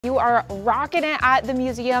You are rocking it at the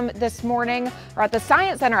museum this morning, or at the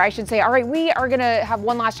Science Center, I should say. All right, we are going to have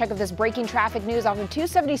one last check of this breaking traffic news off of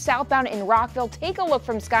 270 southbound in Rockville. Take a look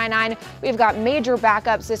from Sky 9. We've got major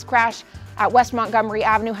backups. This crash at West Montgomery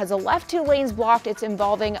Avenue has the left two lanes blocked. It's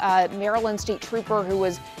involving a Maryland state trooper who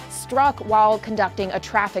was struck while conducting a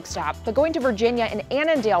traffic stop. But going to Virginia in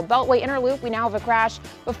Annandale Beltway Interloop, we now have a crash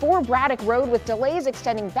before Braddock Road with delays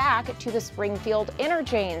extending back to the Springfield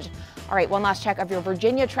interchange. All right, one last check of your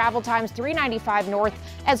Virginia travel times. 395 north,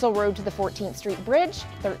 Edsel Road to the 14th Street Bridge,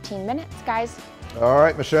 13 minutes, guys. All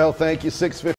right, Michelle, thank you. 6:50.